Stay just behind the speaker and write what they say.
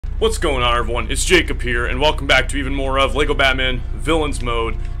What's going on, everyone? It's Jacob here, and welcome back to even more of LEGO Batman Villains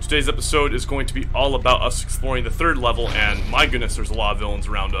Mode. Today's episode is going to be all about us exploring the third level, and my goodness, there's a lot of villains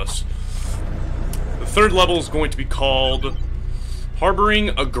around us. The third level is going to be called Harboring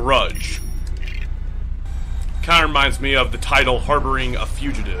a Grudge. Kind of reminds me of the title Harboring a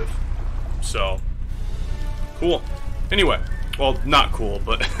Fugitive. So, cool. Anyway, well, not cool,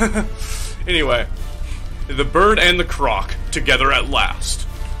 but anyway. The bird and the croc, together at last.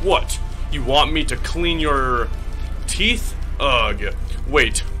 What? You want me to clean your teeth? Ugh.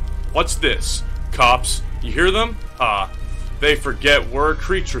 Wait, what's this? Cops, you hear them? They forget we're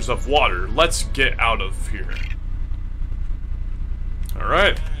creatures of water. Let's get out of here.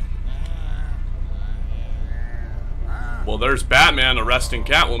 Alright. Well, there's Batman arresting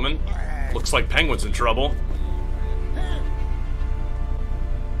Catwoman. Looks like Penguin's in trouble.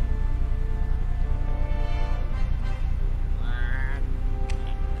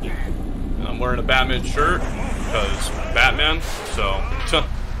 And I'm wearing a Batman shirt, because Batman, so...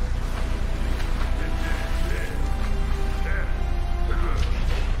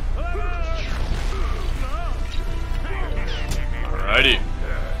 Alrighty.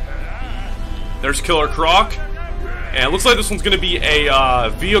 There's Killer Croc. And it looks like this one's going to be a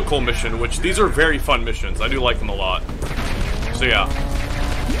vehicle mission, which these are very fun missions. I do like them a lot. So yeah.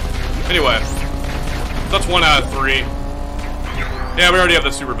 Anyway. That's 1 out of 3. Yeah, we already have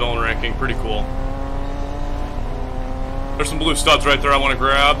the super villain ranking. Pretty cool. There's some blue studs right there I want to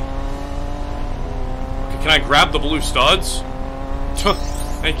grab. Okay, can I grab the blue studs?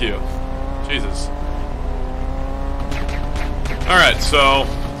 Thank you. Jesus. Alright, so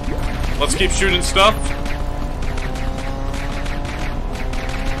let's keep shooting stuff.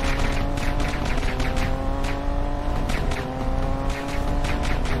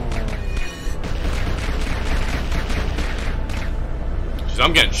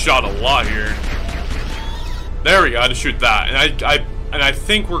 I'm getting shot a lot here. There we go, I had to shoot that. And I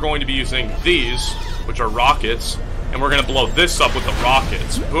think we're going to be using these, which are rockets, and we're gonna blow this up with the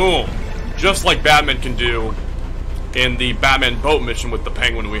rockets. Boom. Just like Batman can do in the Batman boat mission with the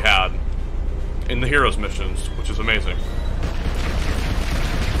Penguin we had in the Heroes missions, which is amazing.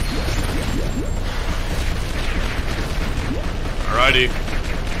 Alrighty.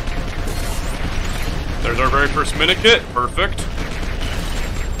 There's our very first minikit. Perfect.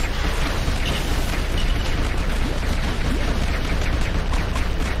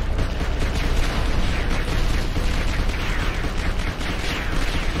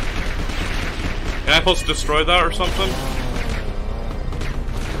 Am I supposed to destroy that or something?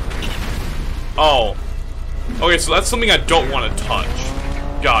 Oh. Okay, so that's something I don't want to touch.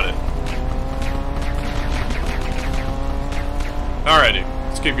 Got it. Alrighty,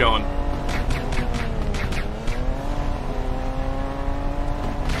 let's keep going.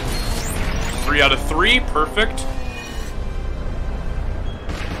 Three out of 3, perfect.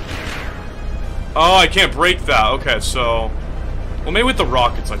 Oh, I can't break that. Okay, so... Well, maybe with the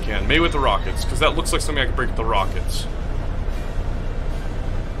rockets I can. Maybe with the rockets, because that looks like something I can break with the rockets.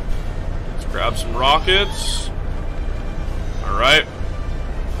 Let's grab some rockets. Alright.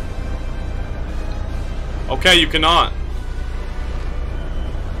 Okay, you cannot.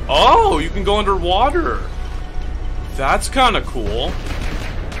 Oh, you can go underwater. That's kind of cool.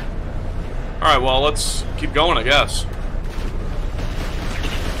 Alright, well, let's keep going, I guess.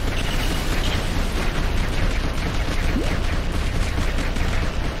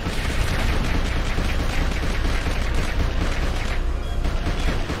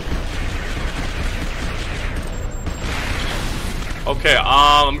 Okay,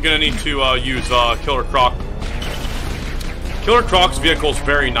 I'm gonna need to use Killer Croc. Killer Croc's vehicle is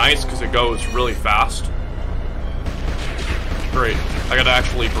very nice because it goes really fast. Great, I gotta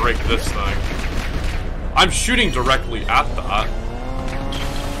actually break this thing. I'm shooting directly at that.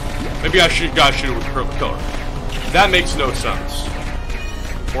 Maybe I gotta shoot it with Killer. That makes no sense.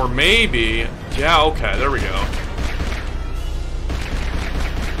 Or maybe, yeah, okay, there we go.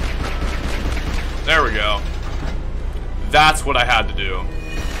 There we go. That's what I had to do.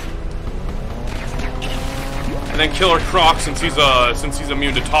 And then Killer Croc, since he's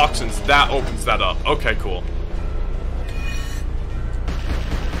immune to toxins, that opens that up. Okay, cool.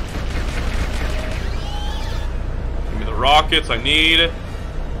 Give me the rockets I need.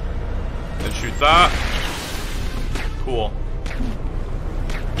 Then shoot that. Cool.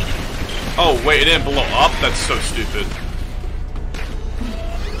 Oh, wait, it didn't blow up? That's so stupid.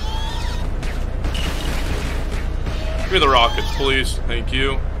 Give me the rockets, please. Thank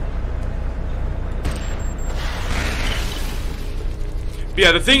you. But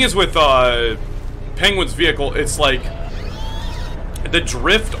yeah, the thing is with Penguin's vehicle, it's like The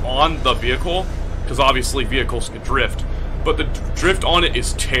drift on the vehicle, because obviously vehicles can drift, but the drift on it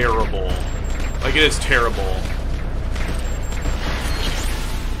is terrible. Like, it is terrible.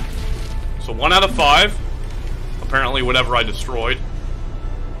 So 1 out of 5. Apparently whatever I destroyed.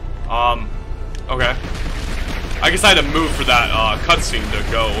 Okay. I guess I had to move for that cutscene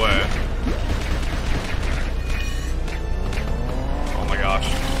to go away. Oh my gosh.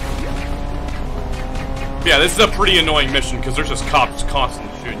 Yeah, this is a pretty annoying mission because there's just cops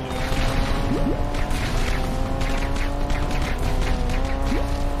constantly shooting you.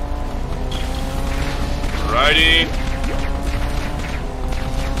 Alrighty.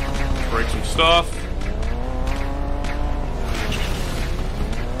 Break some stuff.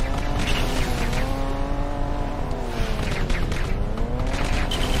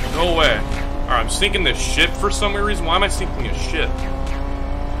 No way. Alright, I'm sinking this ship for some weird reason. Why am I sinking a ship?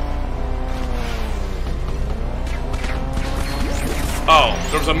 Oh,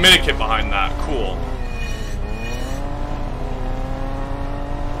 there was a medikit behind that. Cool.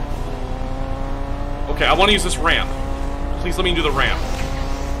 Okay, I want to use this ramp. Please let me do the ramp.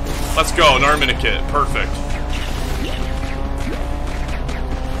 Let's go, another medikit. Perfect.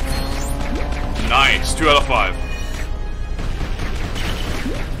 Nice, 2 out of 5.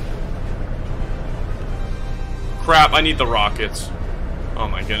 Crap, I need the rockets. Oh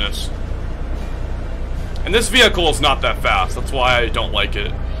my goodness. And this vehicle is not that fast, that's why I don't like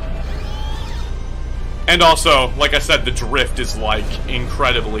it. And also, like I said, the drift is, like,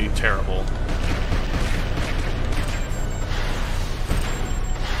 incredibly terrible.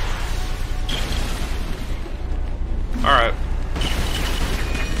 Alright.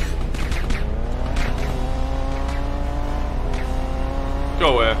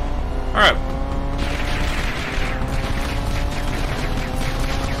 Go away. Alright.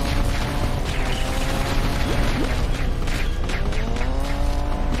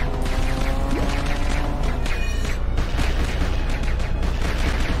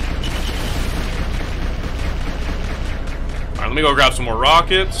 Alright, let me go grab some more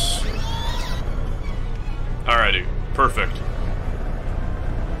rockets. Alrighty. Perfect.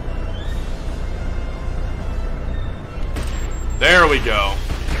 There we go.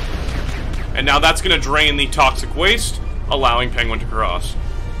 And now that's gonna drain the toxic waste, allowing Penguin to cross.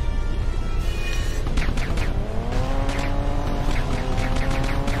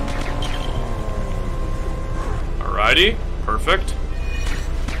 Alrighty. Perfect.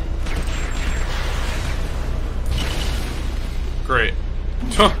 Great.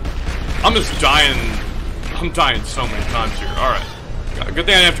 I'm just dying. I'm dying so many times here. Alright. Good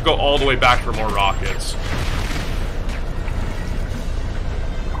thing I have to go all the way back for more rockets.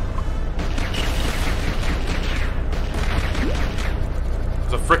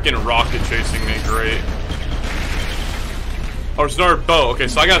 There's a frickin' rocket chasing me. Great. Oh, there's another boat. Okay,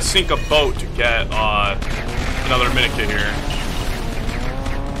 so I gotta sink a boat to get another medikit here.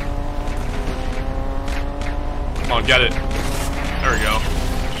 Come on, get it. There we go.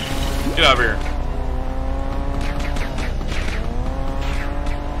 Get out of here.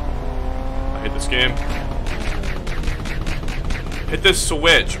 I hate this game. Hit this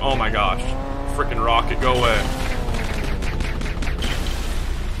switch. Oh my gosh. Frickin' rocket, go away.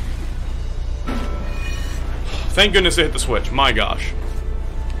 Thank goodness it hit the switch. My gosh.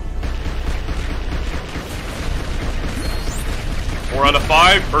 Four out of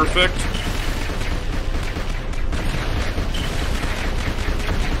 5. Perfect.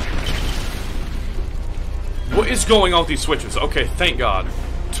 What is going on with these switches? Okay, thank God.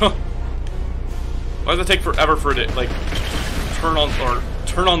 Why does it take forever for it to, like, turn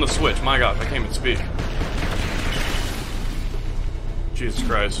on the switch? My gosh, I can't even speak. Jesus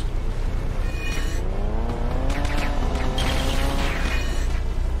Christ.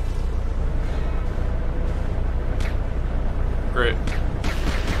 Great.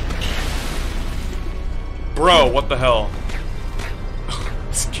 Bro, what the hell?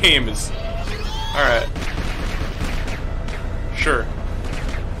 This game is... Alright. Sure.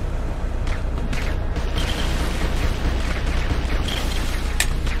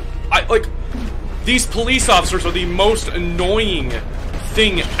 Like, these police officers are the most annoying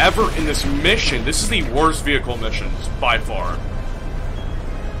thing ever in this mission. This is the worst vehicle missions, by far.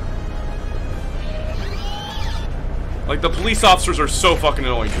 Like, the police officers are so fucking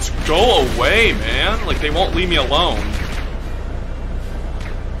annoying. Just go away, man. Like, they won't leave me alone.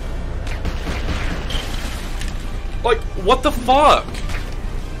 Like, what the fuck?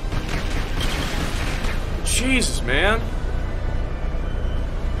 Jesus, man.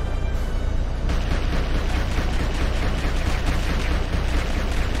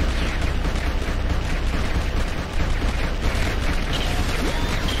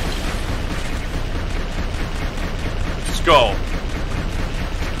 Just go.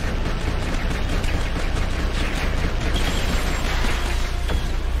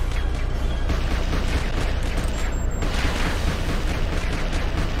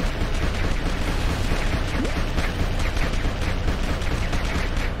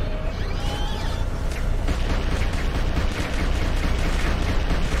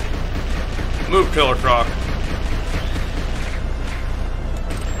 Move, Killer Croc.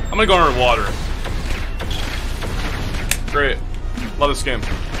 I'm gonna go underwater. Great. Love this game.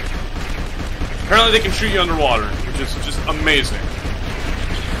 Apparently they can shoot you underwater, which is just amazing.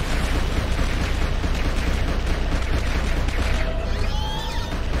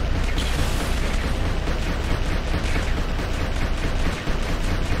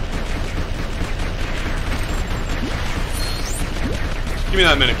 Give me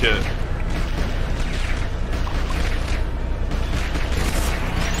that minute kit.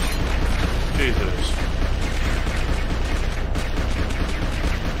 Jesus.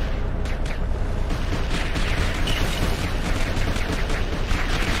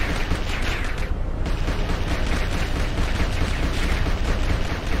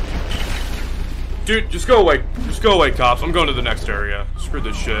 Dude, just go away. Just go away, cops. I'm going to the next area. Screw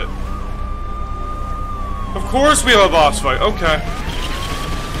this shit. Of course we have a boss fight. Okay.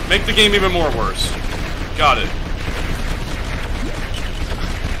 Make the game even more worse. Got it.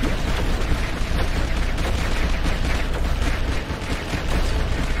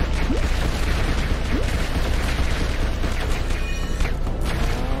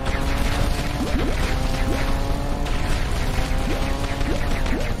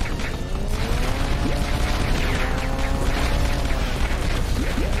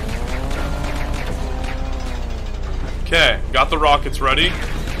 Okay, got the rockets ready.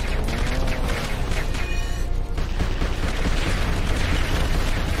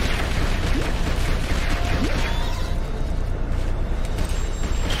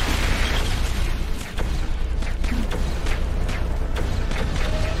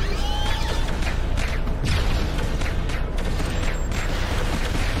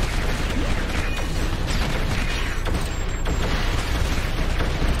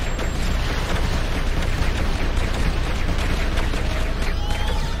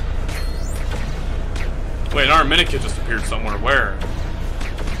 Wait, our minute kit just appeared somewhere. Where?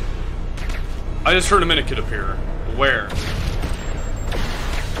 I just heard a minute kit appear. Where?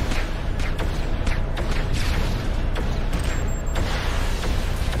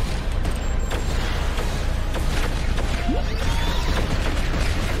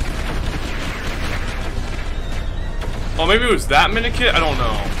 Oh, maybe it was that minute kit? I don't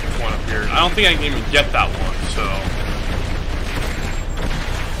know which one appeared. I don't think I can even get that one, so...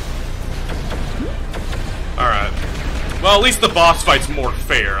 Alright. Well, at least the boss fight's more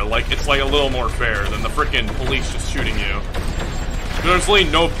fair. Like, it's like a little more fair than the frickin' police just shooting you. There's really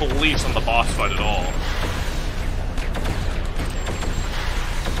no police on the boss fight at all.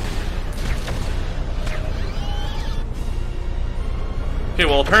 Okay,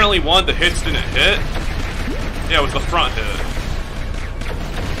 well, apparently one of the hits didn't hit. Yeah, it was the front hit.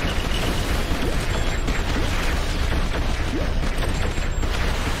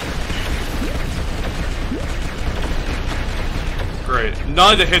 Great.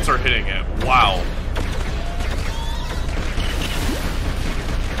 None of the hits are hitting it. Wow.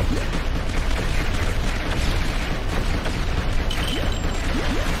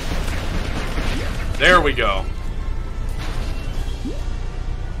 There we go.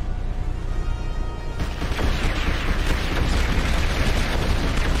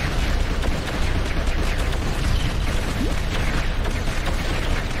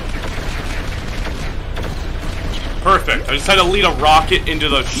 Perfect. I just had to lead a rocket into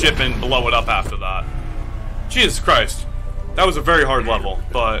the ship and blow it up after that. Jesus Christ. That was a very hard level,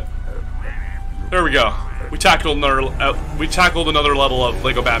 but there we go. We tackled another level of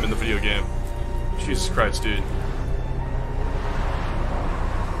Lego Batman the video game. Jesus Christ, dude.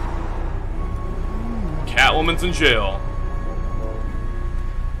 Catwoman's in jail.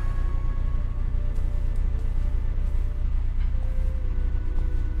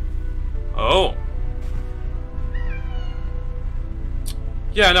 Oh.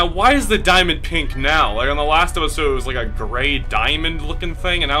 Yeah, now why is the diamond pink now? Like on the last episode it was like a gray diamond looking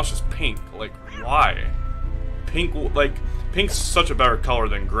thing and now it's just pink. Like why? Pink, like, pink's such a better color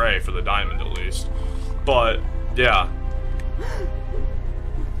than gray for the diamond at least. But yeah.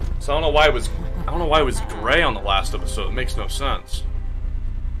 So I don't know why it was gray on the last episode. It makes no sense.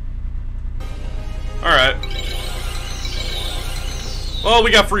 Alright. Well,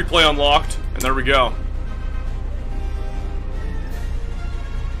 we got free play unlocked, and there we go.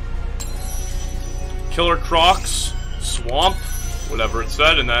 Killer Crocs, swamp, whatever it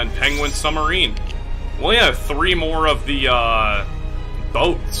said, and then penguin submarine. We only have 3 more of the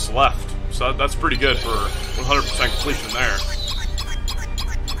boats left, so that's pretty good for 100% completion there.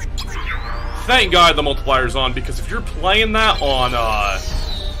 Thank God the multiplier's on, because if you're playing that on,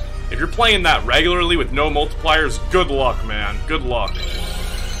 if you're playing that regularly with no multipliers, good luck, man. Good luck.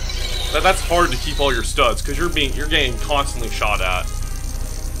 That's hard to keep all your studs, because you're getting constantly shot at.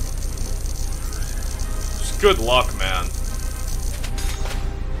 Just good luck, man.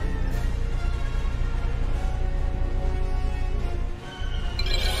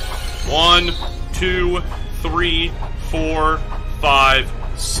 One, 2, 3, 4, 5,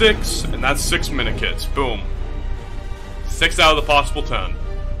 6, and that's 6 minute kits. Boom. 6 out of the possible 10.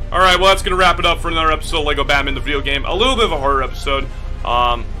 Alright, well that's gonna wrap it up for another episode of LEGO Batman the Video Game. A little bit of a harder episode.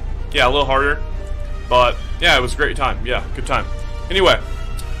 Yeah, a little harder. But, yeah, it was a great time. Yeah, good time. Anyway,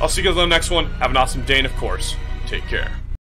 I'll see you guys on the next one. Have an awesome day, and of course, take care.